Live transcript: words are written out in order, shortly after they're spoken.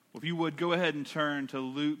If you would, go ahead and turn to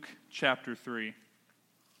Luke chapter 3.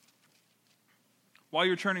 While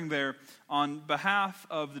you're turning there, on behalf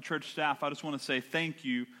of the church staff, I just want to say thank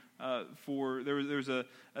you there's a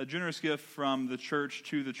generous gift from the church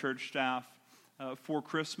to the church staff for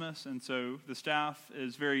Christmas, and so the staff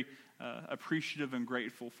is very appreciative and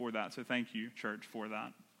grateful for that. So thank you, church, for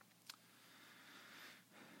that.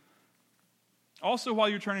 Also, while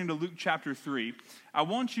you're turning to Luke chapter 3, I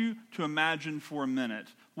want you to imagine for a minute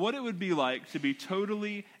what it would be like to be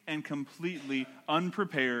totally and completely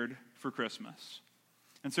unprepared for Christmas.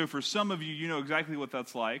 And so for some of you, you know exactly what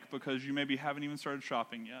that's like because you maybe haven't even started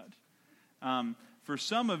shopping yet. For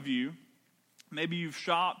some of you, maybe you've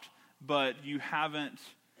shopped, but you haven't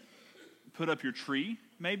put up your tree,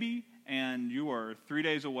 maybe, and you are 3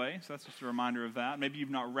 days away, so that's just a reminder of that. Maybe you've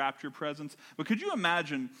not wrapped your presents. But could you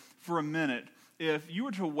imagine for a minute if you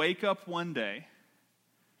were to wake up one day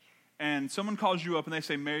and someone calls you up and they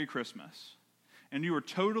say, Merry Christmas, and you were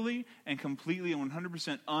totally and completely and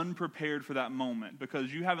 100% unprepared for that moment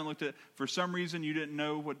because you haven't looked at, for some reason you didn't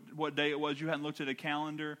know what day it was, you hadn't looked at a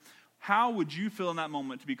calendar. How would you feel in that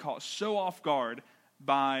moment to be caught so off guard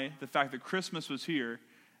by the fact that Christmas was here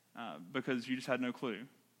because you just had no clue?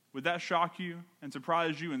 Would that shock you and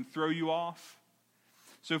surprise you and throw you off?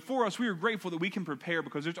 So for us, we are grateful that we can prepare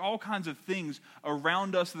because there's all kinds of things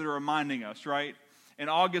around us that are reminding us, right? In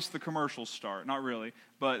August, the commercials start. Not really,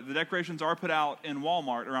 but the decorations are put out in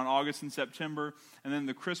Walmart around August and September, and then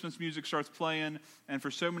the Christmas music starts playing, and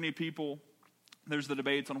for so many people, there's the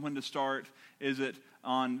debates on when to start. Is it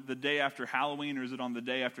on the day after Halloween, or is it on the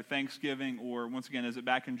day after Thanksgiving, or once again, is it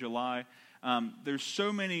back in July? There's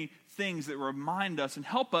so many things that remind us and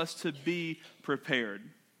help us to be prepared.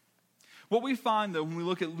 What we find, though, when we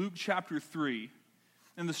look at Luke chapter 3,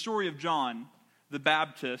 in the story of John the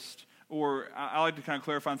Baptist, or I like to kind of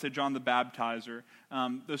clarify and say John the Baptizer,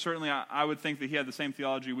 though certainly I would think that he had the same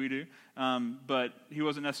theology we do, but he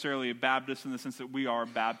wasn't necessarily a Baptist in the sense that we are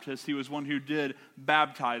Baptists. He was one who did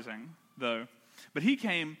baptizing, though. But he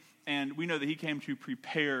came, and we know that he came to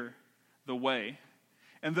prepare the way.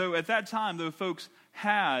 And though at that time, though folks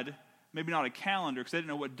had maybe not a calendar because they didn't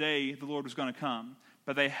know what day the Lord was going to come,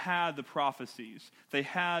 but they had the prophecies. They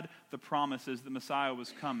had the promises that Messiah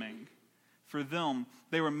was coming. For them,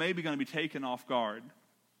 they were maybe going to be taken off guard.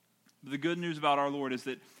 But the good news about our Lord is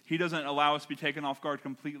that he doesn't allow us to be taken off guard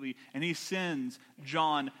completely, and he sends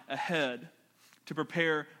John ahead to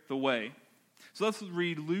prepare the way. So let's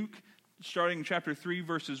read Luke, starting in chapter 3,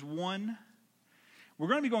 verses 1. We're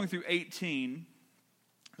going to be going through 18,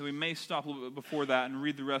 so we may stop a little bit before that and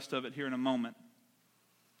read the rest of it here in a moment.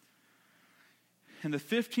 In the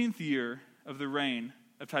 15th year of the reign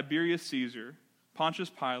of Tiberius Caesar,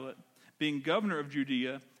 Pontius Pilate, being governor of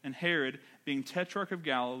Judea, and Herod, being tetrarch of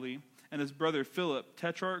Galilee, and his brother Philip,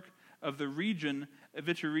 tetrarch of the region of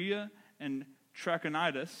Iturea and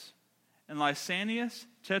Trachonitis, and Lysanias,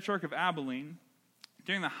 tetrarch of Abilene,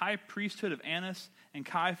 during the high priesthood of Annas and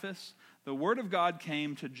Caiaphas, the word of God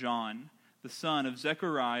came to John, the son of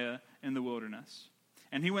Zechariah, in the wilderness.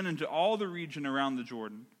 And he went into all the region around the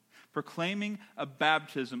Jordan, proclaiming a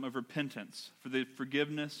baptism of repentance for the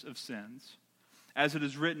forgiveness of sins, as it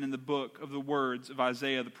is written in the book of the words of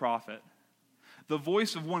Isaiah the prophet. The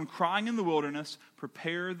voice of one crying in the wilderness,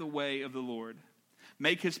 prepare the way of the Lord.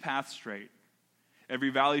 Make his path straight. Every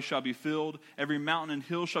valley shall be filled, every mountain and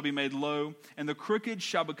hill shall be made low, and the crooked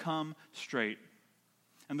shall become straight,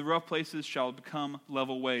 and the rough places shall become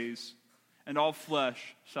level ways, and all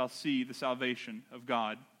flesh shall see the salvation of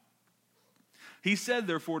God. He said,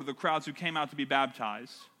 therefore, to the crowds who came out to be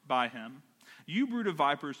baptized by him, you brood of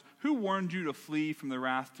vipers, who warned you to flee from the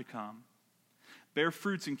wrath to come? Bear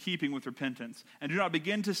fruits in keeping with repentance, and do not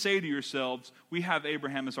begin to say to yourselves, we have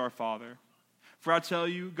Abraham as our father. For I tell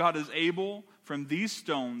you, God is able from these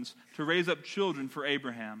stones to raise up children for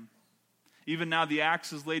Abraham. Even now the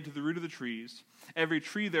axe is laid to the root of the trees. Every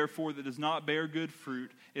tree, therefore, that does not bear good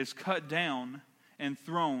fruit is cut down and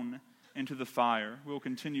thrown into the fire. We'll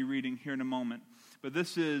continue reading here in a moment. But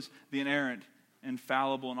this is the inerrant,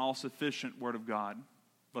 infallible, and all-sufficient Word of God.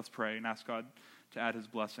 Let's pray and ask God to add his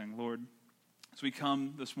blessing. Lord, as we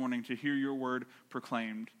come this morning to hear your word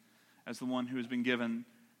proclaimed, as the one who has been given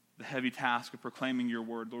the heavy task of proclaiming your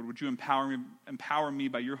word, Lord, would you empower me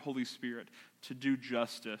by your Holy Spirit to do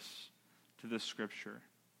justice to this scripture,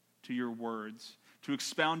 to your words, to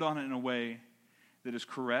expound on it in a way that is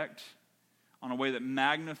correct, on a way that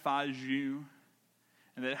magnifies you,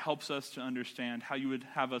 and that helps us to understand how you would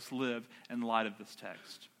have us live in light of this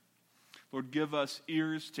text. Lord, give us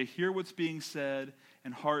ears to hear what's being said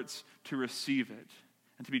and hearts to receive it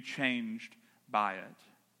and to be changed by it.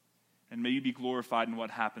 And may you be glorified in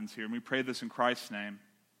what happens here. And we pray this in Christ's name.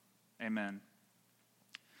 Amen.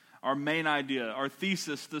 Our main idea, our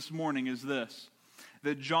thesis this morning is this: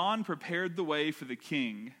 that John prepared the way for the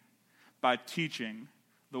king by teaching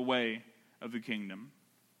the way of the kingdom.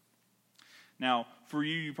 Now, for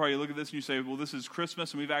you probably look at this and you say, well, this is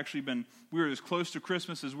Christmas, and we're as close to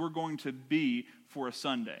Christmas as we're going to be for a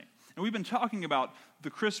Sunday. And we've been talking about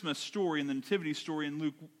the Christmas story and the nativity story in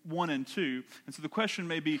Luke 1 and 2. And so the question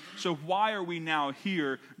may be, so why are we now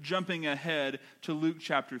here jumping ahead to Luke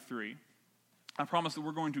chapter 3? I promise that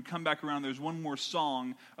we're going to come back around. There's one more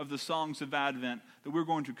song of the songs of Advent that we're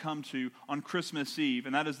going to come to on Christmas Eve,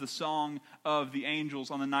 and that is the song of the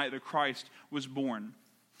angels on the night that Christ was born.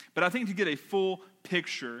 But I think to get a full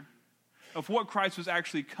picture of what Christ was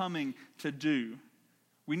actually coming to do,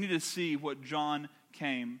 we need to see what John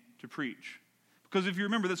came to preach. Because if you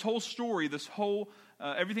remember, this whole story,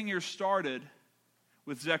 everything here started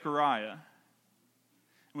with Zechariah and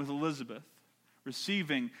with Elizabeth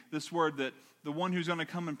receiving this word that the one who's going to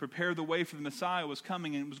come and prepare the way for the Messiah was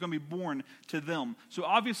coming and was going to be born to them. So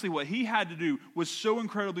obviously what he had to do was so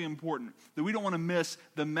incredibly important that we don't want to miss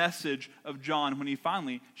the message of John when he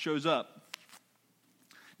finally shows up.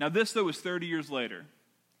 Now this, though, is 30 years later.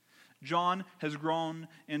 John has grown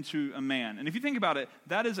into a man. And if you think about it,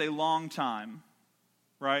 that is a long time,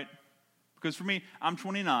 right? Because for me, I'm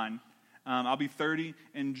 29. I'll be 30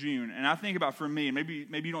 in June. And I think about, for me, and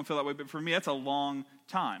maybe you don't feel that way, but for me, that's a long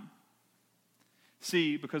time.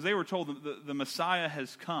 See, because they were told that the Messiah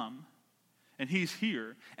has come, and he's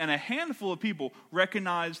here. And a handful of people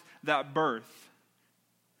recognized that birth.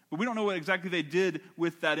 But we don't know what exactly they did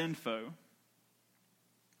with that info.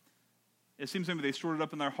 It seems maybe they stored it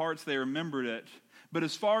up in their hearts, they remembered it. But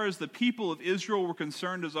as far as the people of Israel were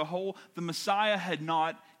concerned as a whole, the Messiah had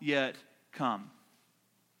not yet come.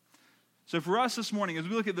 So for us this morning, as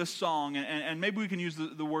we look at this song, and maybe we can use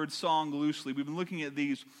the word song loosely, we've been looking at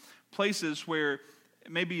these places where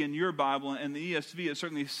maybe in your Bible and the ESV, it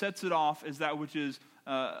certainly sets it off as that which is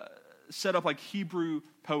set up like Hebrew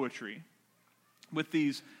poetry with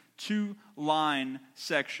these 2-line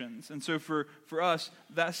sections. And so for us,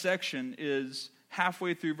 that section is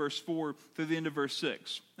halfway through verse 4 through the end of verse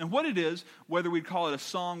 6. And what it is, whether we call it a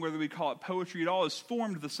song, whether we call it poetry, it all is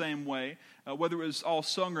formed the same way. Whether it was all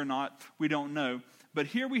sung or not, we don't know. But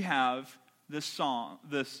here we have this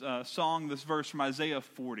this verse from Isaiah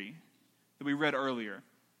 40 that we read earlier.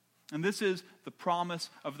 And this is the promise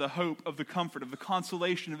of the hope, of the comfort, of the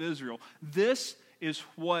consolation of Israel. This is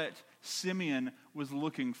what Simeon was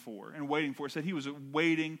looking for and waiting for. It said he was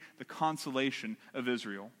awaiting the consolation of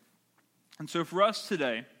Israel. And so for us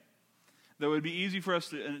today, though it would be easy for us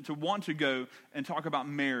to want to go and talk about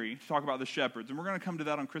Mary, to talk about the shepherds, and we're going to come to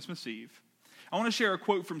that on Christmas Eve. I want to share a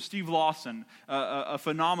quote from Steve Lawson, a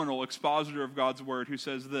phenomenal expositor of God's Word, who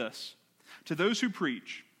says this: "To those who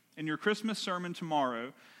preach, in your Christmas sermon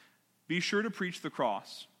tomorrow, be sure to preach the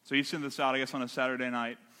cross." So he sent this out, I guess, on a Saturday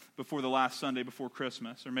night before the last Sunday before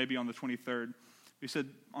Christmas, or maybe on the 23rd. He said,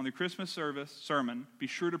 on the Christmas sermon, be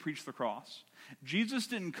sure to preach the cross. Jesus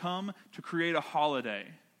didn't come to create a holiday,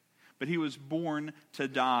 but he was born to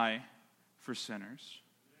die for sinners.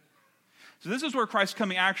 So this is where Christ's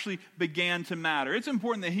coming actually began to matter. It's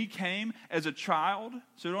important that he came as a child.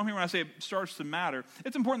 So don't hear when I say it starts to matter.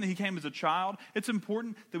 It's important that he came as a child. It's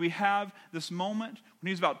important that we have this moment when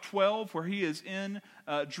he's about 12 where he is in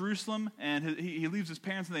Jerusalem and he leaves his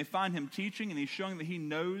parents and they find him teaching and he's showing that he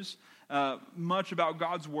knows much about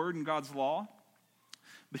God's word and God's law.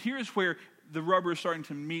 But here's where the rubber is starting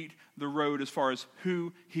to meet the road as far as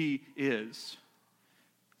who he is.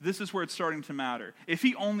 This is where it's starting to matter. If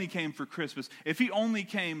he only came for Christmas, if he only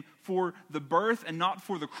came for the birth and not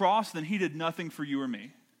for the cross, then he did nothing for you or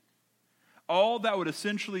me. All that would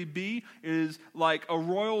essentially be is like a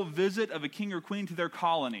royal visit of a king or queen to their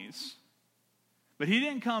colonies. But he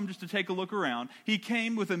didn't come just to take a look around. He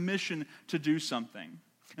came with a mission to do something.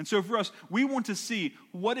 And so for us, we want to see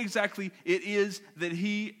what exactly it is that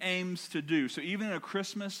he aims to do. So even in a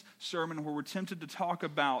Christmas sermon where we're tempted to talk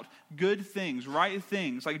about good things, right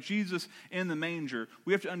things, like Jesus in the manger,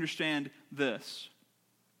 we have to understand this,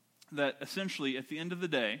 that essentially at the end of the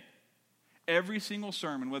day, every single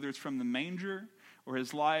sermon, whether it's from the manger or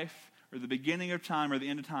his life or the beginning of time or the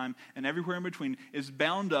end of time and everywhere in between, is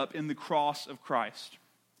bound up in the cross of Christ.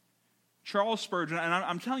 Charles Spurgeon, and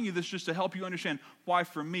I'm telling you this just to help you understand why,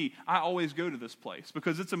 for me, I always go to this place,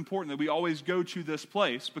 because it's important that we always go to this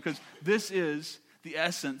place, because this is the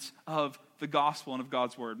essence of the gospel and of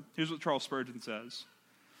God's word. Here's what Charles Spurgeon says: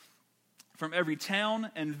 "From every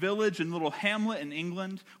town and village and little hamlet in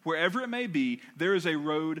England, wherever it may be, there is a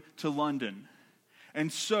road to London.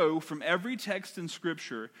 And so, from every text in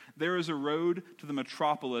Scripture, there is a road to the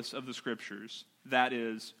metropolis of the Scriptures. That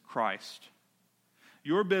is Christ.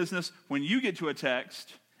 Your business, when you get to a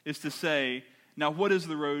text, is to say, now what is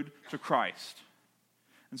the road to Christ?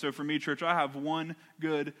 And so for me, church, I have one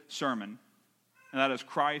good sermon, and that is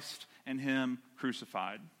Christ and Him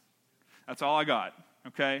crucified. That's all I got,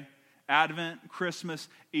 okay? Advent, Christmas,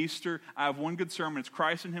 Easter, I have one good sermon. It's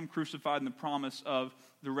Christ and Him crucified and the promise of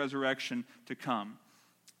the resurrection to come.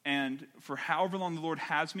 And for however long the Lord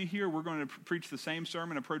has me here, we're going to preach the same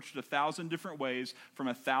sermon, approach it 1,000 different ways from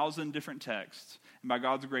 1,000 different texts. And by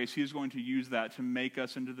God's grace, He is going to use that to make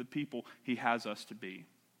us into the people He has us to be.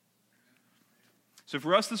 So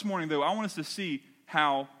for us this morning, though, I want us to see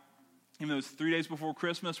how, even though it's 3 days before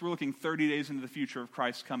Christmas, we're looking 30 days into the future of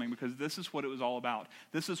Christ's coming, because this is what it was all about.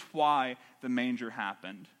 This is why the manger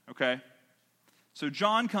happened, okay? So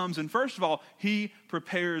John comes, and first of all, he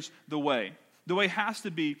prepares the way. The way has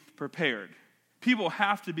to be prepared. People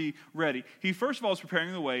have to be ready. He first of all is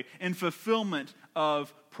preparing the way in fulfillment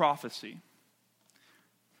of prophecy.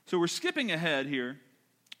 So we're skipping ahead here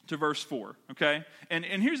to verse 4, okay? And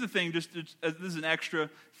here's the thing, this is an extra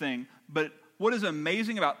thing, but what is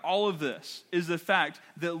amazing about all of this is the fact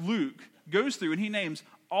that Luke goes through and he names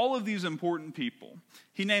all of these important people.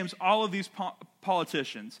 He names all of these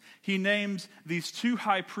politicians. He names these 2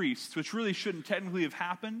 high priests, which really shouldn't technically have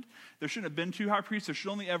happened. There shouldn't have been 2 high priests. There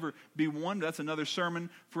should only ever be one. That's another sermon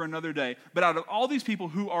for another day. But out of all these people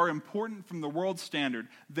who are important from the world's standard,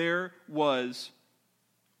 there was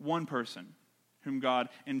one person whom God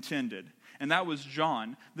intended. And that was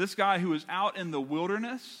John. This guy who was out in the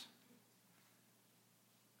wilderness,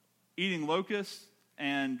 eating locusts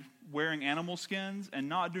and wearing animal skins and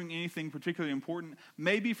not doing anything particularly important.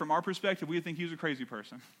 Maybe from our perspective, we would think he was a crazy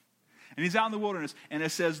person. And he's out in the wilderness, and it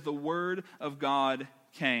says the word of God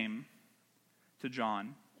came to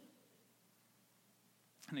John.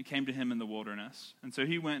 And it came to him in the wilderness. And so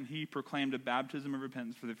he went and he proclaimed a baptism of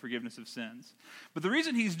repentance for the forgiveness of sins. But the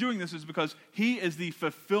reason he's doing this is because he is the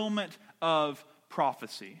fulfillment of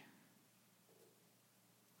prophecy.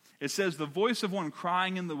 It says, the voice of one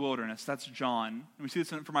crying in the wilderness, that's John. And we see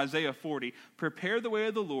this from Isaiah 40. Prepare the way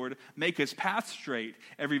of the Lord, make his path straight.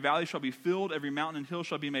 Every valley shall be filled, every mountain and hill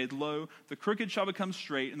shall be made low. The crooked shall become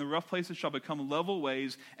straight, and the rough places shall become level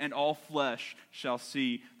ways, and all flesh shall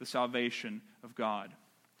see the salvation of God.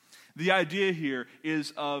 The idea here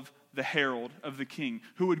is of the herald of the king,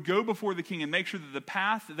 who would go before the king and make sure that the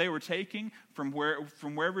path that they were taking from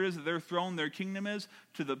wherever it is that their throne, their kingdom is,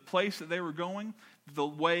 to the place that they were going, the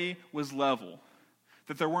way was level,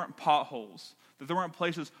 that there weren't potholes, that there weren't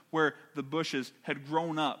places where the bushes had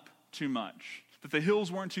grown up too much, that the hills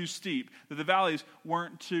weren't too steep, that the valleys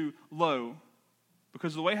weren't too low,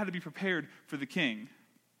 because the way had to be prepared for the king. And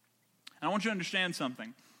I want you to understand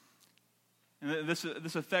something. And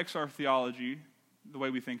this affects our theology, the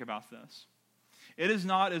way we think about this. It is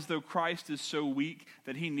not as though Christ is so weak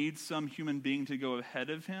that he needs some human being to go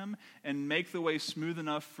ahead of him and make the way smooth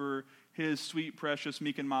enough for his sweet, precious,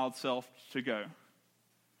 meek, and mild self to go.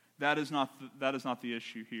 That is not the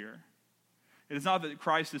issue here. It is not that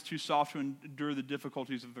Christ is too soft to endure the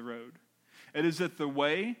difficulties of the road. It is that the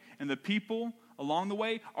way and the people along the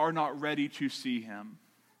way are not ready to see him.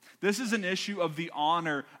 This is an issue of the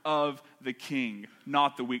honor of the king,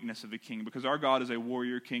 not the weakness of the king, because our God is a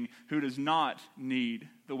warrior king who does not need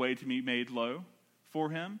the way to be made low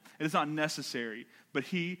for him. It is not necessary, but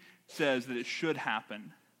he says that it should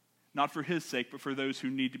happen, not for his sake, but for those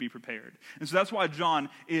who need to be prepared. And so that's why John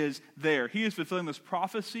is there. He is fulfilling this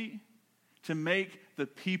prophecy to make the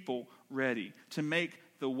people ready, to make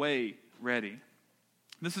the way ready.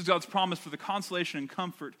 This is God's promise for the consolation and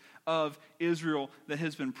comfort of Israel that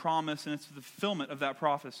has been promised, and it's the fulfillment of that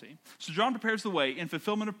prophecy. So John prepares the way in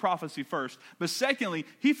fulfillment of prophecy first, but secondly,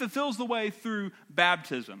 he fulfills the way through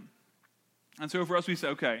baptism. And so for us, we say,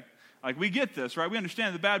 okay, like we get this, right? We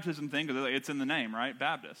understand the baptism thing because it's in the name, right?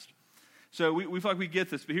 Baptist. So we feel like we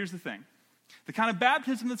get this, but here's the thing. The kind of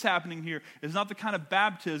baptism that's happening here is not the kind of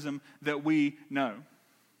baptism that we know.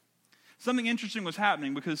 Something interesting was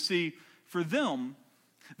happening because, see, for them,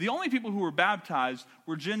 the only people who were baptized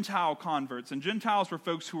were Gentile converts, and Gentiles were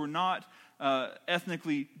folks who were not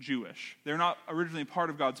ethnically Jewish. They're not originally part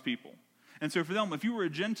of God's people. And so for them, if you were a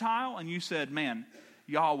Gentile and you said, man,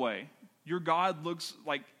 Yahweh, your God looks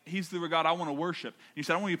like he's the God I want to worship, and you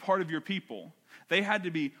said, I want to be part of your people, they had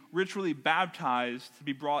to be ritually baptized to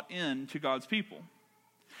be brought in to God's people.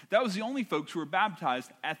 That was the only folks who were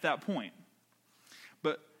baptized at that point.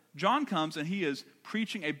 But John comes and he is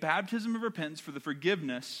preaching a baptism of repentance for the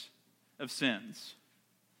forgiveness of sins.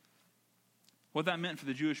 What that meant for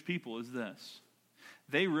the Jewish people is this.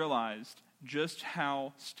 they realized just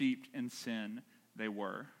how steeped in sin they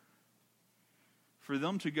were. For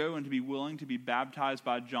them to go and to be willing to be baptized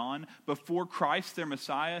by John before Christ, their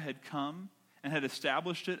Messiah, had come and had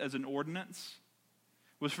established it as an ordinance,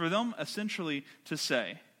 was for them essentially to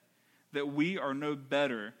say that we are no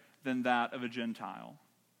better than that of a Gentile.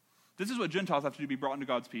 This is what Gentiles have to do to be brought into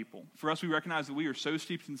God's people. For us, we recognize that we are so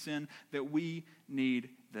steeped in sin that we need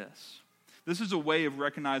this. This is a way of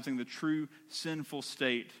recognizing the true sinful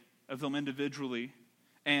state of them individually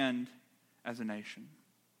and as a nation.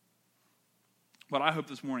 What I hope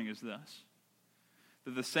this morning is this,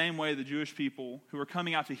 that the same way the Jewish people who are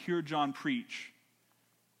coming out to hear John preach,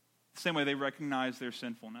 the same way they recognize their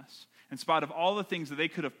sinfulness, in spite of all the things that they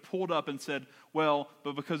could have pulled up and said, well,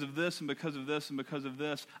 but because of this and because of this and because of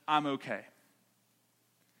this, I'm okay.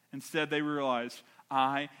 Instead, they realized,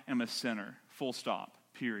 I am a sinner, full stop,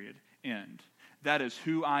 period, end. That is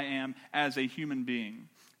who I am as a human being.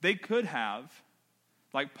 They could have,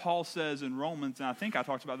 like Paul says in Romans, and I think I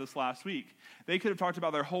talked about this last week, they could have talked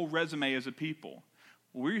about their whole resume as a people.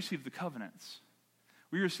 Well, we received the covenants.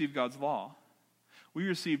 We received God's law. We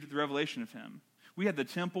received the revelation of him. We had the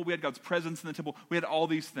temple. We had God's presence in the temple. We had all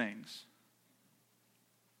these things.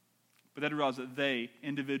 But they had to realize that they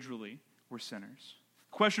individually were sinners.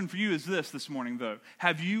 The question for you is this morning, though.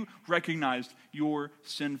 Have you recognized your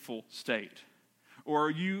sinful state? Or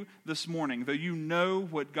are you this morning, though you know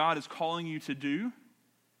what God is calling you to do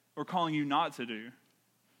or calling you not to do,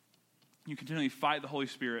 you continually fight the Holy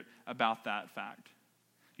Spirit about that fact?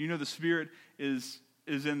 You know the Spirit is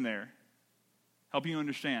in there, helping you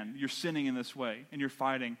understand you're sinning in this way and you're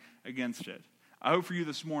fighting against it. I hope for you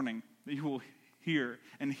this morning that you will hear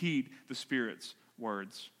and heed the Spirit's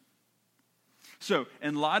words. So,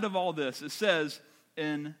 in light of all this, it says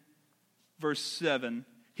in verse 7,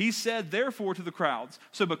 he said, therefore, to the crowds.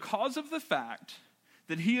 So because of the fact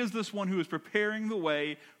that he is this one who is preparing the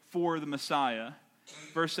way for the Messiah,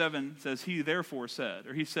 verse 7 says, he therefore said,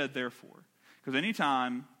 or he said therefore. Because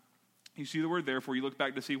anytime you see the word therefore, you look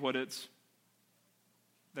back to see what it's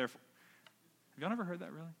therefore. Have y'all never heard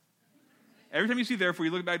that, really? Every time you see therefore,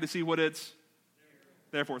 you look back to see what it's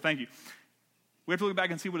therefore. Thank you. We have to look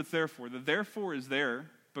back and see what it's there for. The therefore is there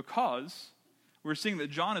because we're seeing that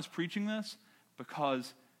John is preaching this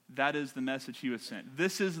because that is the message he was sent.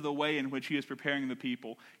 This is the way in which he is preparing the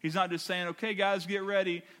people. He's not just saying, okay, guys, get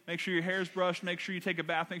ready. Make sure your hair's brushed. Make sure you take a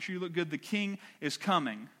bath. Make sure you look good. The king is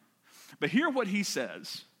coming. But hear what he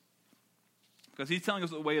says, because he's telling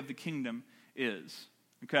us what the way of the kingdom is,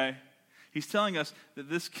 okay? He's telling us that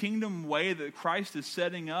this kingdom way that Christ is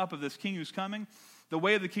setting up of this king who's coming, the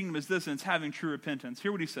way of the kingdom is this, and it's having true repentance.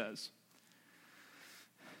 Hear what he says.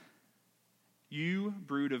 You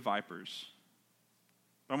brood of vipers.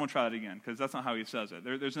 But I'm going to try that again, because that's not how he says it.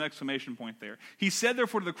 There's an exclamation point there. He said,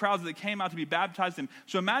 therefore, to the crowds that came out to be baptized in him.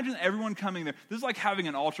 So imagine everyone coming there. This is like having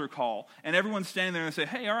an altar call, and everyone's standing there and say,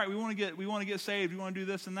 hey, all right, we want to get saved. We want to do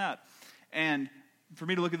this and that. And for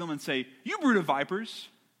me to look at them and say, you brood of vipers.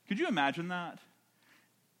 Could you imagine that?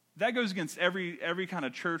 That goes against every kind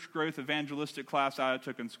of church growth evangelistic class I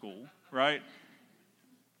took in school, right?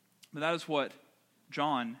 But that is what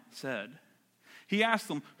John said. He asked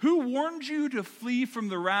them, who warned you to flee from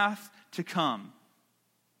the wrath to come?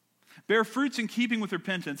 Bear fruits in keeping with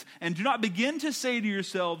repentance, and do not begin to say to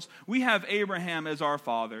yourselves, we have Abraham as our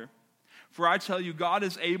father. For I tell you, God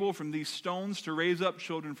is able from these stones to raise up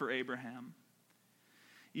children for Abraham.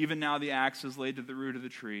 Even now the axe is laid to the root of the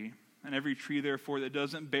tree, and every tree, therefore, that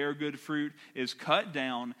doesn't bear good fruit is cut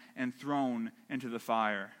down and thrown into the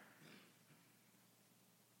fire.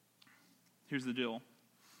 Here's the deal.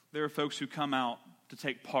 There are folks who come out to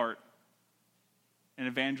take part in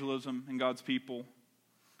evangelism and God's people.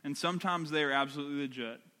 And sometimes they are absolutely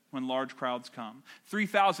legit when large crowds come.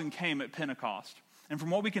 3,000 came at Pentecost. And from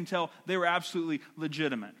what we can tell, they were absolutely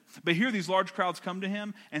legitimate. But here these large crowds come to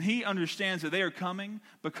him, and he understands that they are coming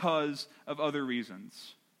because of other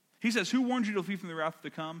reasons. He says, who warned you to flee from the wrath to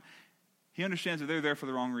come? He understands that they're there for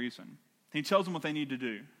the wrong reason. He tells them what they need to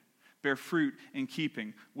do. Bear fruit in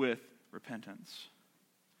keeping with repentance.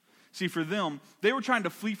 See, for them, they were trying to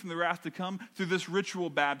flee from the wrath to come through this ritual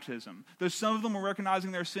baptism. Though some of them were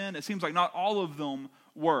recognizing their sin, it seems like not all of them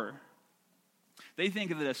were. They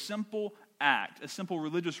think that a simple act, a simple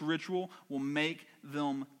religious ritual, will make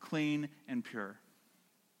them clean and pure.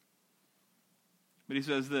 But he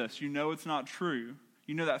says this, you know it's not true.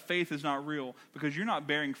 You know that faith is not real because you're not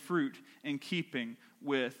bearing fruit in keeping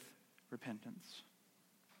with repentance.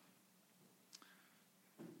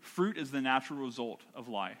 Fruit is the natural result of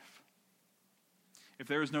life. If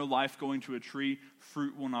there is no life going to a tree,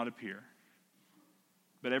 fruit will not appear.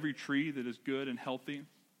 But every tree that is good and healthy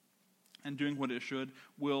and doing what it should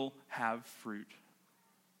will have fruit.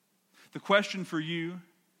 The question for you,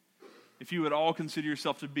 if you would all consider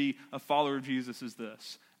yourself to be a follower of Jesus, is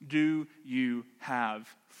this: do you have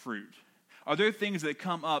fruit? Are there things that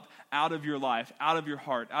come up out of your life, out of your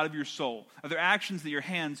heart, out of your soul? Are there actions that your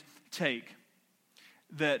hands take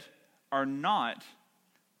that are not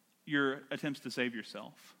your attempts to save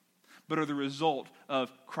yourself, but are the result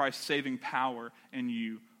of Christ's saving power in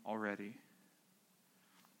you already?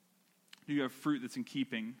 Do you have fruit that's in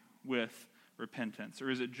keeping with repentance, or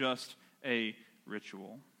is it just a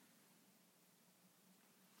ritual?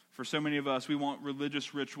 For so many of us, we want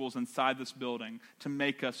religious rituals inside this building to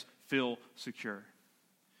make us feel secure.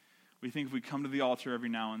 We think if we come to the altar every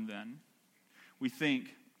now and then, we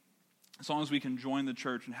think as long as we can join the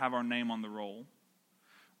church and have our name on the roll,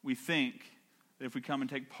 we think that if we come and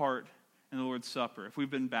take part in the Lord's Supper, if we've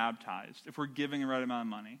been baptized, if we're giving the right amount of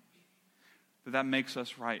money, that makes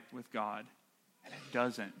us right with God. And it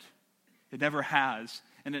doesn't. It never has,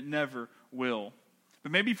 and it never will.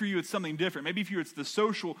 But maybe for you it's something different. Maybe for you it's the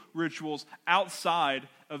social rituals outside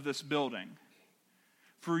of this building.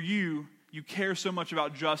 For you, you care so much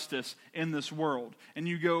about justice in this world, and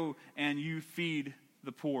you go and you feed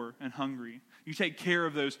the poor and hungry. You take care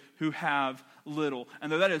of those who have little.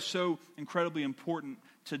 And though that is so incredibly important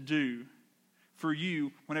to do, for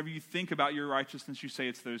you, whenever you think about your righteousness, you say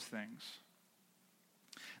it's those things.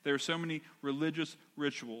 There are so many religious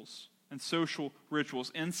rituals and social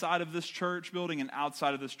rituals inside of this church building and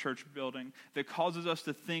outside of this church building that causes us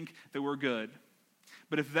to think that we're good.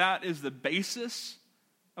 But if that is the basis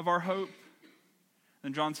of our hope,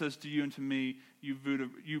 then John says to you and to me, you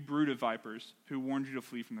brood of vipers, who warned you to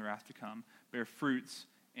flee from the wrath to come, bear fruits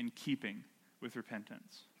in keeping with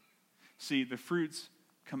repentance. See, the fruits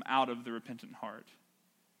come out of the repentant heart.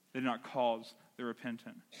 They do not cause the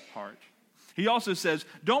repentant heart. He also says,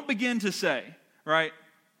 don't begin to say, right?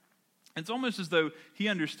 It's almost as though he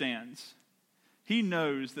understands. He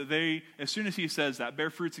knows that they, as soon as he says that, bear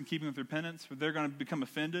fruits in keeping with repentance, they're going to become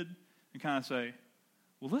offended and kind of say,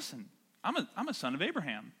 well, listen, I'm a son of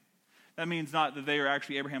Abraham. That means not that they are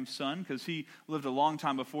actually Abraham's son, because he lived a long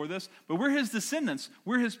time before this, but we're his descendants.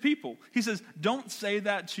 We're his people. He says, don't say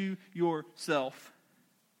that to yourself.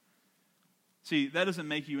 See, that doesn't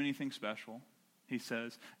make you anything special, he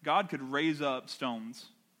says. God could raise up stones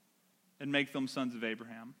and make them sons of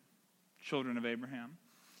Abraham, children of Abraham.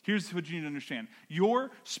 Here's what you need to understand.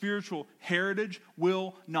 Your spiritual heritage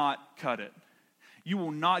will not cut it. You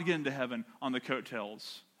will not get into heaven on the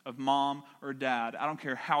coattails of mom or dad. I don't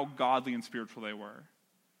care how godly and spiritual they were.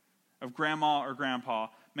 Of grandma or grandpa,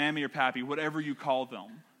 mammy or pappy, whatever you call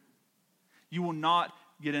them. You will not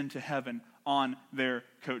get into heaven on their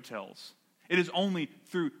coattails. It is only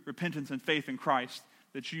through repentance and faith in Christ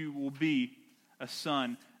that you will be a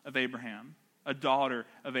son of Abraham, a daughter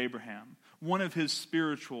of Abraham, one of his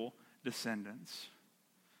spiritual descendants.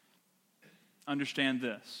 Understand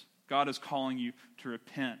this. God is calling you to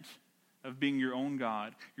repent of being your own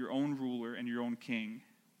God, your own ruler, and your own king,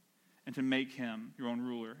 and to make him your own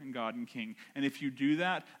ruler and God and king. And if you do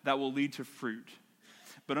that, that will lead to fruit.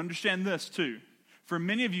 But understand this too. For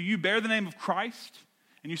many of you, you bear the name of Christ,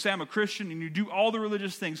 and you say, I'm a Christian, and you do all the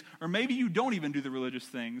religious things, or maybe you don't even do the religious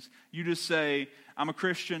things. You just say, I'm a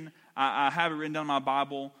Christian, I have it written down in my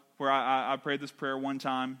Bible where I prayed this prayer one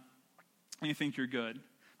time, and you think you're good.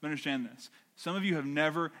 But understand this. Some of you have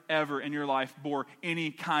never, ever in your life bore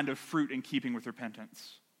any kind of fruit in keeping with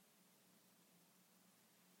repentance.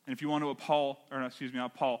 And if you want to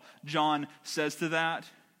what John says to that,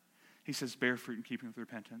 he says, bear fruit in keeping with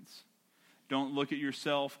repentance. Don't look at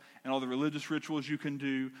yourself and all the religious rituals you can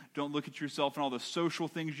do. Don't look at yourself and all the social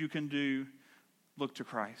things you can do. Look to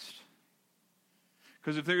Christ.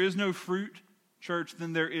 Because if there is no fruit, church,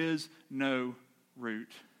 then there is no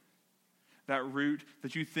root. That root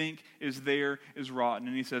that you think is there is rotten.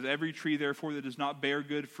 And he says, every tree, therefore, that does not bear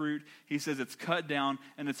good fruit, he says it's cut down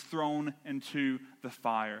and it's thrown into the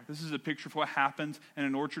fire. This is a picture of what happens in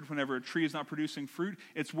an orchard whenever a tree is not producing fruit.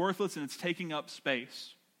 It's worthless and it's taking up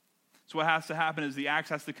space. So what has to happen is the axe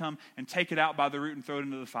has to come and take it out by the root and throw it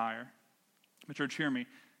into the fire. But church, hear me.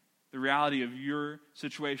 The reality of your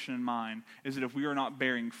situation and mine is that if we are not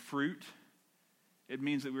bearing fruit, it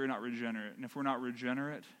means that we are not regenerate. And if we're not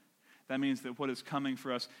regenerate, that means that what is coming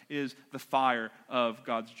for us is the fire of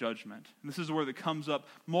God's judgment. And this is a word that comes up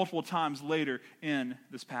multiple times later in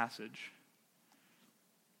this passage.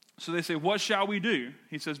 So they say, what shall we do?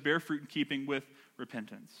 He says, bear fruit in keeping with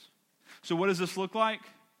repentance. So what does this look like?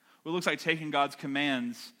 Well, it looks like taking God's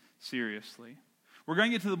commands seriously. We're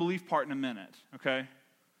going to get to the belief part in a minute, okay?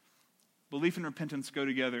 Belief and repentance go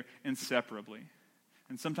together inseparably.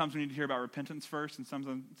 And sometimes we need to hear about repentance first, and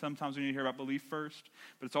sometimes we need to hear about belief first.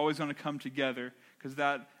 But it's always going to come together, because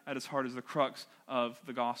that, at its heart, is the crux of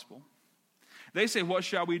the gospel. They say, what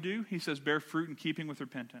shall we do? He says, bear fruit in keeping with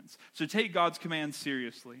repentance. So take God's commands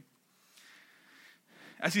seriously.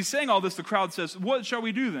 As he's saying all this, the crowd says, what shall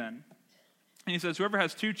we do then? And he says, whoever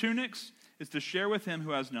has 2 tunics is to share with him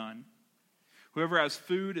who has none. Whoever has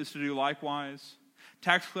food is to do likewise.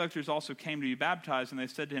 Tax collectors also came to be baptized, and they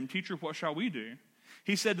said to him, Teacher, what shall we do?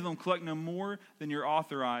 He said to them, collect no more than you're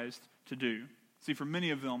authorized to do. See, for many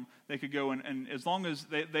of them, they could go, and as long as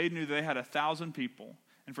they knew they had 1,000 people,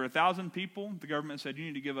 and for 1,000 people, the government said, you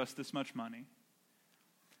need to give us this much money.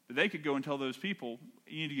 But they could go and tell those people,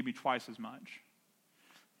 you need to give me twice as much.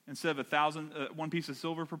 Instead of 1 piece of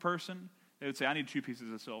silver per person, they would say, I need 2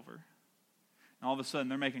 pieces of silver. And all of a sudden,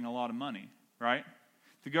 they're making a lot of money, right?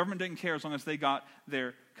 The government didn't care as long as they got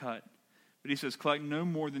their cut. But he says, collect no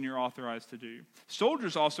more than you're authorized to do.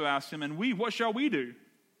 Soldiers also asked him, and we, what shall we do?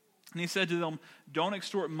 And he said to them, don't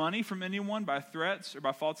extort money from anyone by threats or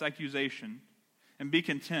by false accusation, and be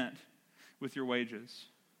content with your wages.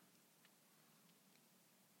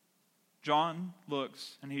 John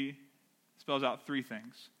looks and he spells out 3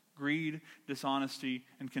 things: greed, dishonesty,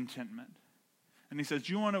 and contentment. And he says,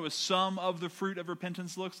 do you want to know what some of the fruit of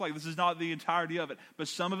repentance looks like? This is not the entirety of it, but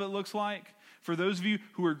some of it looks like. For those of you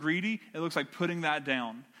who are greedy, it looks like putting that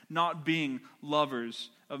down, not being lovers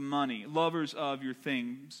of money, lovers of your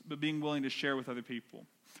things, but being willing to share with other people.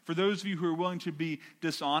 For those of you who are willing to be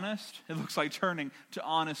dishonest, it looks like turning to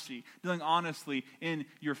honesty, dealing honestly in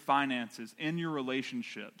your finances, in your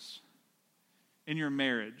relationships, in your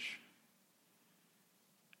marriage.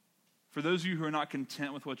 For those of you who are not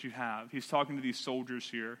content with what you have, he's talking to these soldiers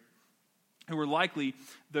here, who were likely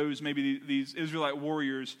those, maybe these Israelite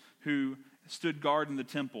warriors who stood guard in the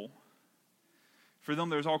temple. For them,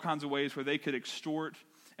 there's all kinds of ways where they could extort,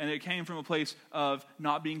 and it came from a place of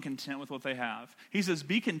not being content with what they have. He says,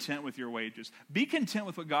 be content with your wages. Be content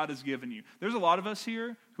with what God has given you. There's a lot of us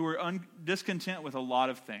here who are discontent with a lot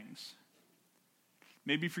of things.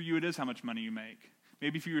 Maybe for you it is how much money you make.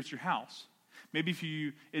 Maybe for you it's your house. Maybe for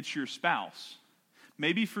you it's your spouse.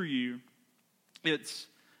 Maybe for you it's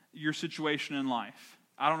your situation in life.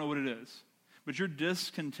 I don't know what it is, but you're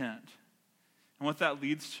discontent. And what that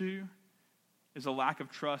leads to is a lack of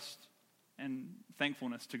trust and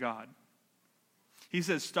thankfulness to God. He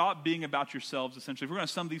says, stop being about yourselves, essentially. If we're going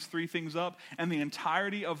to sum these 3 things up and the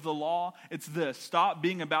entirety of the law, it's this: stop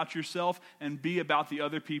being about yourself and be about the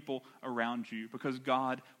other people around you, because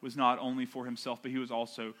God was not only for himself, but he was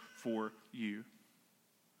also for you.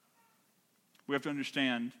 We have to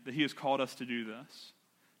understand that he has called us to do this,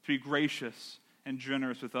 to be gracious and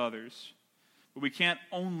generous with others. But we can't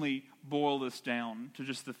only boil this down to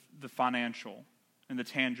just the financial and the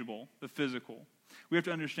tangible, the physical. We have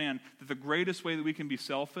to understand that the greatest way that we can be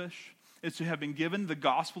selfish is to have been given the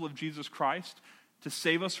gospel of Jesus Christ to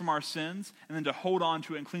save us from our sins, and then to hold on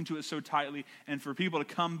to it and cling to it so tightly, and for people to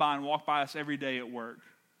come by and walk by us every day at work.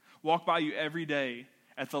 Walk by you every day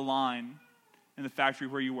at the line in the factory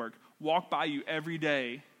where you work. Walk by you every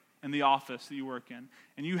day in the office that you work in.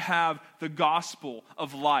 And you have the gospel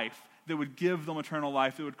of life that would give them eternal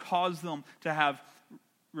life, that would cause them to have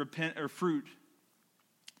fruit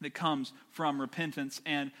that comes from repentance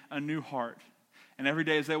and a new heart. And every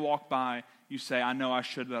day as they walk by, you say, I know I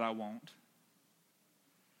should, but I won't.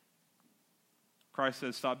 Christ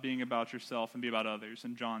says, stop being about yourself and be about others,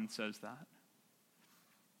 and John says that.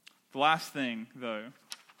 The last thing, though,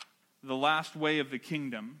 the last way of the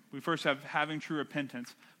kingdom, we first have having true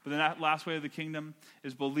repentance, but the last way of the kingdom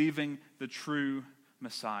is believing the true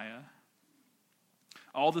Messiah.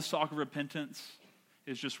 All this talk of repentance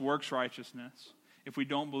is just works righteousness if we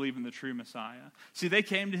don't believe in the true Messiah. See, they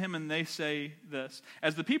came to him and they say this: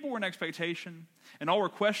 as the people were in expectation and all were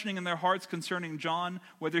questioning in their hearts concerning John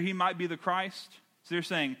whether he might be the Christ, so they're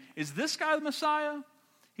saying, is this guy the Messiah?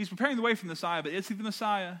 He's preparing the way for the Messiah, but is he the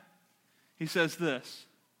Messiah? He says this: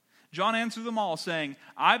 John answered them all, saying,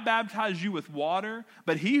 I baptize you with water,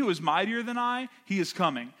 but he who is mightier than I, he is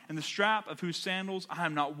coming, and the strap of whose sandals I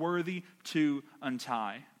am not worthy to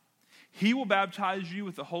untie. He will baptize you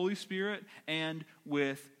with the Holy Spirit and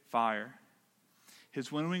with fire.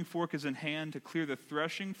 His winnowing fork is in hand to clear the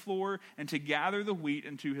threshing floor and to gather the wheat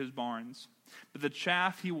into his barns. But the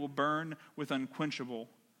chaff he will burn with unquenchable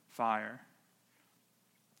fire.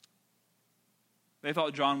 They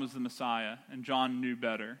thought John was the Messiah, and John knew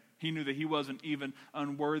better. He knew that he wasn't even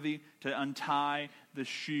unworthy to untie the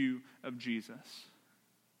shoe of Jesus.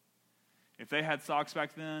 If they had socks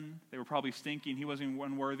back then, they were probably stinky, and he wasn't even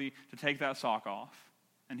unworthy to take that sock off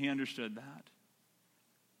And he understood that.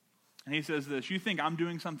 And he says this, you think I'm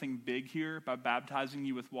doing something big here by baptizing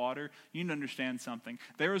you with water? You need to understand something.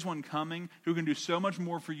 There is one coming who can do so much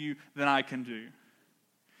more for you than I can do.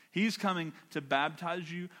 He's coming to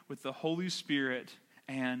baptize you with the Holy Spirit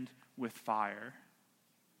and with fire.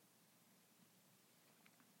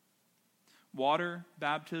 Water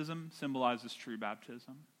baptism symbolizes true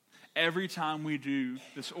baptism. Every time we do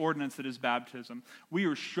this ordinance that is baptism, we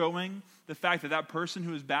are showing the fact that that person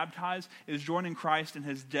who is baptized is joining Christ in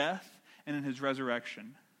his death and in his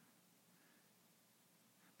resurrection.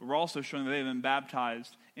 But we're also showing that they have been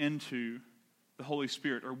baptized into the Holy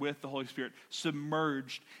Spirit, or with the Holy Spirit,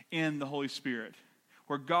 submerged in the Holy Spirit,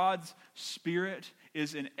 where God's Spirit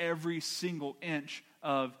is in every single inch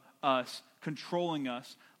of us, controlling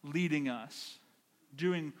us, leading us,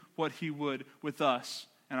 doing what he would with us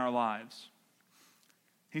in our lives.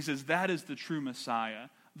 He says that is the true Messiah,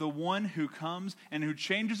 the one who comes and who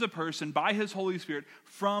changes a person by his Holy Spirit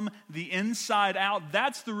from the inside out.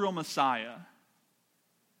 That's the real Messiah.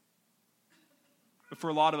 But for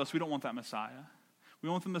a lot of us, we don't want that Messiah. We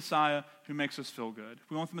want the Messiah who makes us feel good.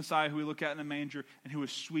 We want the Messiah who we look at in a manger and who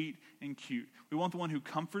is sweet and cute. We want the one who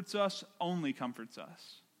comforts us, only comforts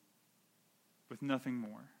us, with nothing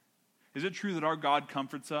more. Is it true that our God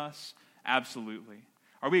comforts us? Absolutely.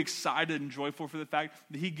 Are we excited and joyful for the fact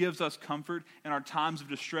that he gives us comfort in our times of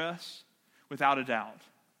distress? Without a doubt.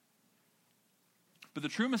 But the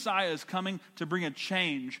true Messiah is coming to bring a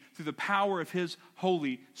change through the power of his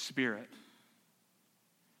Holy Spirit.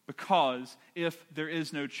 Because if there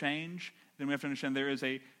is no change, then we have to understand there is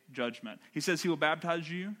a judgment. He says he will baptize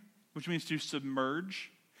you, which means to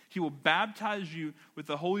submerge. He will baptize you with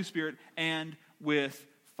the Holy Spirit and with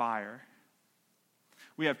fire.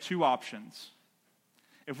 We have two options.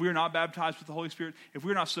 If we are not baptized with the Holy Spirit, if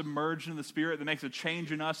we are not submerged in the Spirit that makes a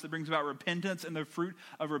change in us, that brings about repentance and the fruit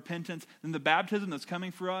of repentance, then the baptism that's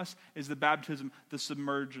coming for us is the baptism, the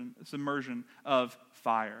submersion of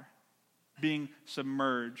fire. Being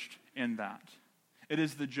submerged in that. It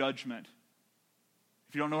is the judgment.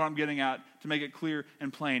 If you don't know what I'm getting at, to make it clear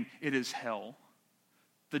and plain, it is hell.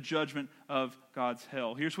 The judgment of God's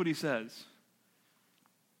hell. Here's what he says.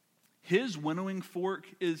 His winnowing fork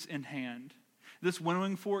is in hand. This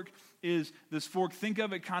winnowing fork is this fork, think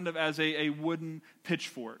of it kind of as a wooden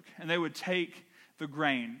pitchfork. And they would take the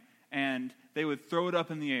grain and they would throw it up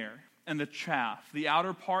in the air. And the chaff, the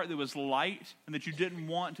outer part that was light and that you didn't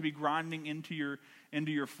want to be grinding into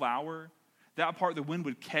your flour, that part the wind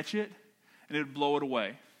would catch it and it would blow it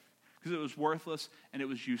away because it was worthless and it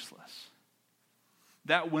was useless.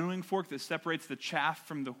 That winnowing fork that separates the chaff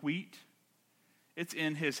from the wheat, it's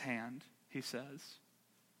in his hand, he says.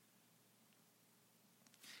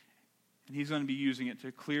 And he's going to be using it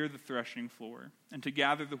to clear the threshing floor and to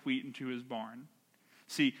gather the wheat into his barn.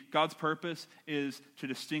 See, God's purpose is to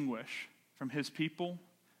distinguish from his people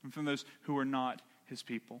and from those who are not his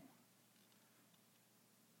people.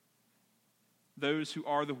 Those who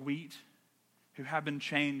are the wheat, who have been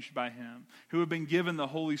changed by him, who have been given the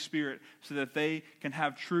Holy Spirit so that they can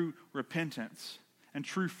have true repentance and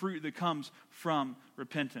true fruit that comes from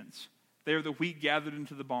repentance. They are the wheat gathered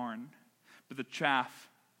into the barn, but the chaff,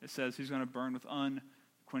 it says he's going to burn with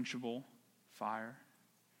unquenchable fire.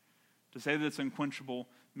 To say that it's unquenchable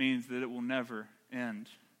means that it will never end.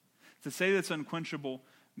 To say that it's unquenchable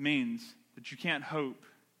means that you can't hope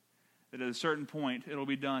that at a certain point it'll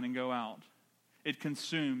be done and go out. It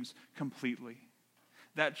consumes completely.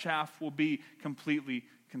 That chaff will be completely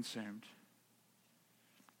consumed.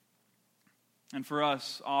 And for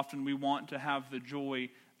us, often we want to have the joy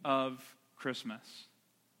of Christmas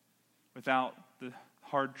without the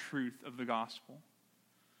hard truth of the gospel.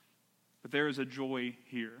 But there is a joy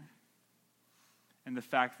here. And the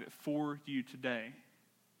fact that for you today,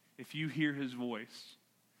 if you hear his voice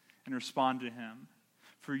and respond to him,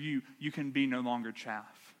 for you, you can be no longer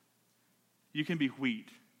chaff. You can be wheat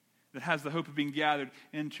that has the hope of being gathered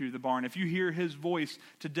into the barn. If you hear his voice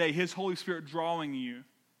today, his Holy Spirit drawing you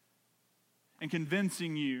and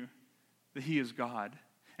convincing you that he is God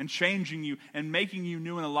and changing you and making you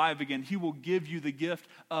new and alive again, he will give you the gift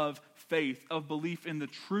of faith, of belief in the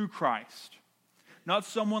true Christ. Not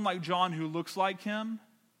someone like John who looks like him,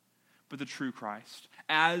 but the true Christ,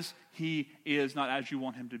 as he is, not as you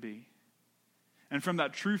want him to be. And from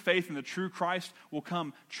that true faith in the true Christ will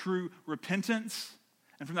come true repentance,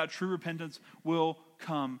 and from that true repentance will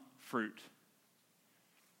come fruit.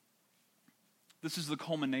 This is the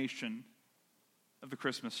culmination of the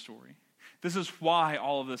Christmas story. This is why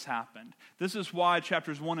all of this happened. This is why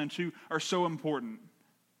chapters 1 and 2 are so important.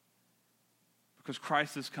 Because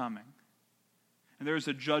Christ is coming. and there is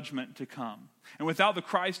a judgment to come. And without the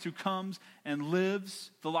Christ who comes and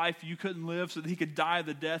lives the life you couldn't live so that he could die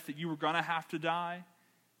the death that you were going to have to die,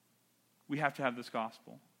 we have to have this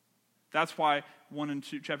gospel. That's why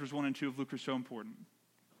chapters 1 and 2 of Luke are so important.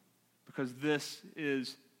 Because this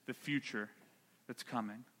is the future that's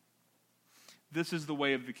coming. This is the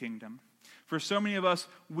way of the kingdom. For so many of us,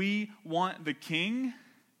 we want the king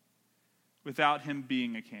without him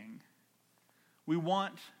being a king. We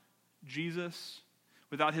want Jesus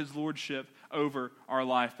without his lordship over our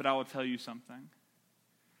life. But I will tell you something.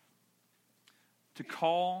 To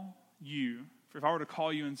call you, if I were to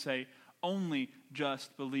call you and say, only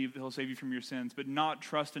just believe that he'll save you from your sins, but not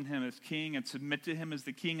trust in him as king and submit to him as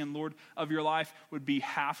the king and Lord of your life, would be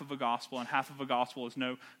half of a gospel, and half of a gospel is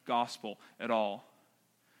no gospel at all.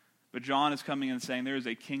 But John is coming and saying there is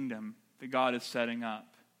a kingdom that God is setting up.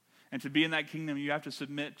 And to be in that kingdom, you have to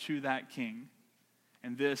submit to that king.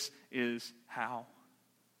 And this is how.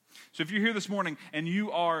 So if you're here this morning and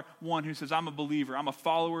you are one who says, I'm a believer, I'm a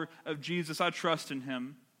follower of Jesus, I trust in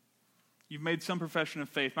him, you've made some profession of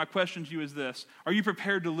faith. My question to you is this: are you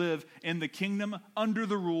prepared to live in the kingdom under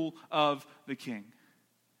the rule of the king?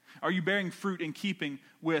 Are you bearing fruit in keeping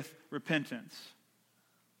with repentance?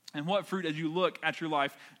 And what fruit, as you look at your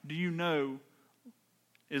life, do you know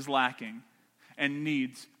is lacking and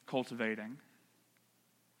needs cultivating?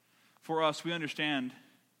 For us, we understand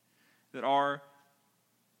that our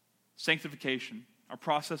sanctification, our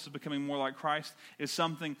process of becoming more like Christ, is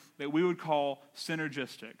something that we would call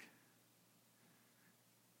synergistic.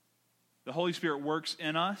 The Holy Spirit works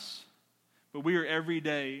in us, but we are every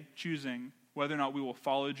day choosing whether or not we will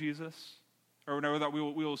follow Jesus, or whether or not we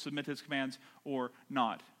will submit to his commands or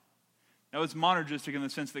not. Now, it's monergistic in the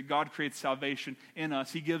sense that God creates salvation in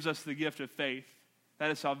us. He gives us the gift of faith. That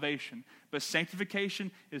is salvation. But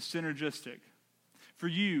sanctification is synergistic. For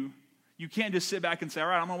you, you can't just sit back and say, all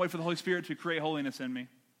right, I'm going to wait for the Holy Spirit to create holiness in me.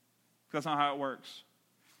 That's not how it works.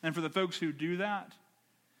 And for the folks who do that,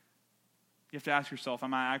 you have to ask yourself,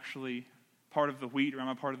 am I actually part of the wheat or am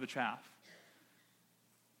I part of the chaff?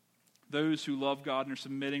 Those who love God and are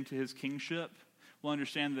submitting to his kingship will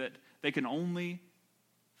understand that they can only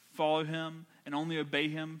follow him and only obey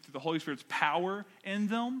him through the Holy Spirit's power in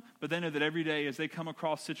them, but they know that every day as they come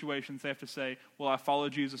across situations, they have to say, will I follow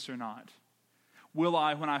Jesus or not? Will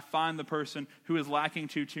I, when I find the person who is lacking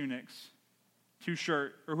two tunics, two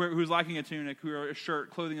shirt, or who's lacking a tunic, or a shirt,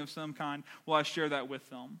 clothing of some kind, will I share that with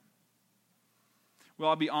them? Will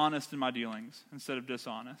I be honest in my dealings instead of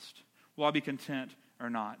dishonest? Will I be content or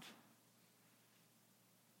not?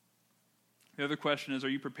 The other question is, are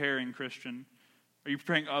you preparing, Christian? Are you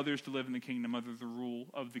preparing others to live in the kingdom under the rule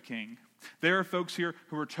of the king? There are folks here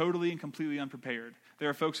who are totally and completely unprepared. There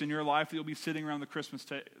are folks in your life that you'll be sitting around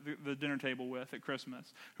the dinner table with at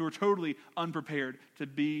Christmas who are totally unprepared to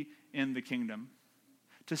be in the kingdom,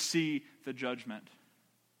 to see the judgment.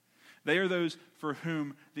 They are those for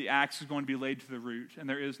whom the axe is going to be laid to the root, and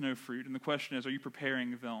there is no fruit. And the question is, are you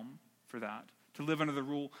preparing them for that, to live under the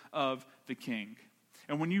rule of the king?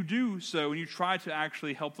 And when you do so, when you try to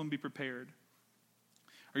actually help them be prepared,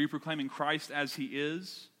 are you proclaiming Christ as he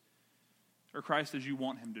is, or Christ as you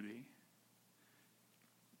want him to be?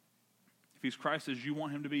 If he's Christ as you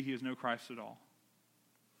want him to be, he is no Christ at all.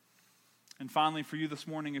 And finally, for you this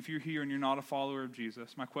morning, if you're here and you're not a follower of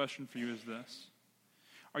Jesus, my question for you is this: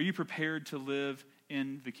 are you prepared to live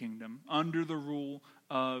in the kingdom, under the rule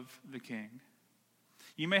of the king?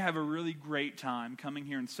 You may have a really great time coming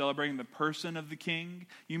here and celebrating the person of the king.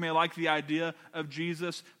 You may like the idea of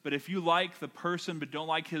Jesus, but if you like the person but don't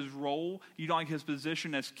like his role, you don't like his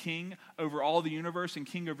position as king over all the universe and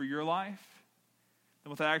king over your life, then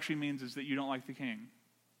what that actually means is that you don't like the king.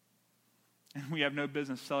 And we have no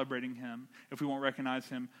business celebrating him if we won't recognize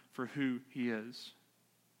him for who he is.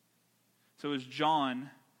 So as John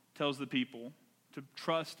tells the people to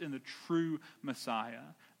trust in the true Messiah,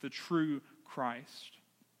 the true Christ,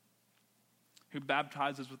 who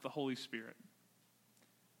baptizes with the Holy Spirit,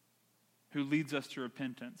 who leads us to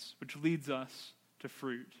repentance, which leads us to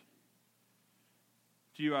fruit.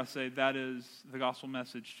 To you I say, that is the gospel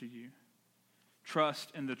message to you.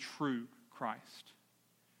 Trust in the true Christ.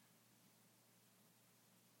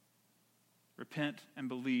 Repent and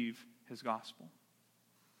believe his gospel.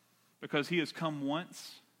 Because he has come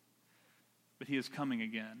once, but he is coming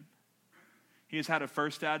again. He has had a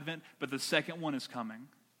first advent, but the second one is coming.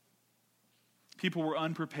 People were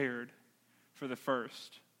unprepared for the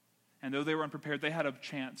first. And though they were unprepared, they had a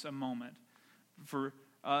chance, a moment. For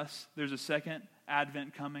us, there's a second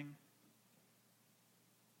advent coming.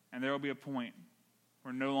 And there will be a point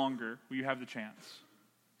where no longer will you have the chance.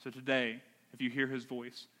 So today, if you hear his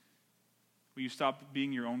voice, Will you stop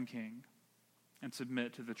being your own king and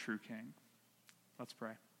submit to the true king? Let's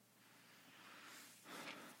pray.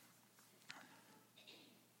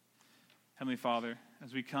 Heavenly Father,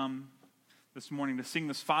 as we come this morning to sing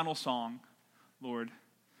this final song, Lord,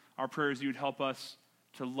 our prayer is you would help us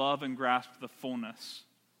to love and grasp the fullness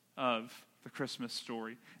of the Christmas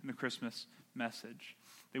story and the Christmas message.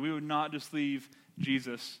 That we would not just leave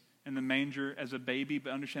Jesus in the manger as a baby,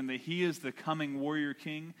 but understand that he is the coming warrior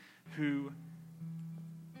king who,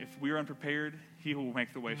 if we are unprepared, he will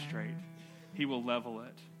make the way straight. He will level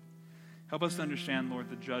it. Help us to understand, Lord,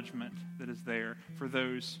 the judgment that is there for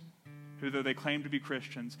those who, though they claim to be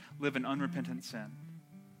Christians, live in unrepentant sin.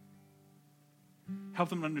 Help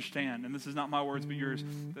them understand, and this is not my words but yours,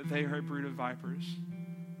 that they are a brood of vipers.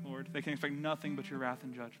 Lord, they can expect nothing but your wrath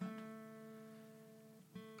and judgment.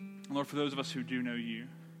 And Lord, for those of us who do know you,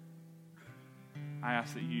 I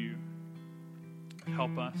ask that you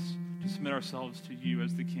help us to submit ourselves to you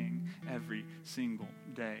as the King every single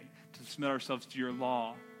day, to submit ourselves to your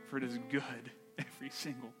law, for it is good every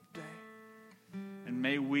single day. And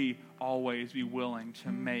may we always be willing to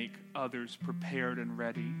make others prepared and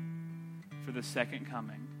ready for the second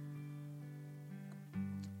coming.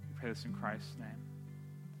 We pray this in Christ's name.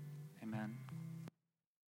 Amen.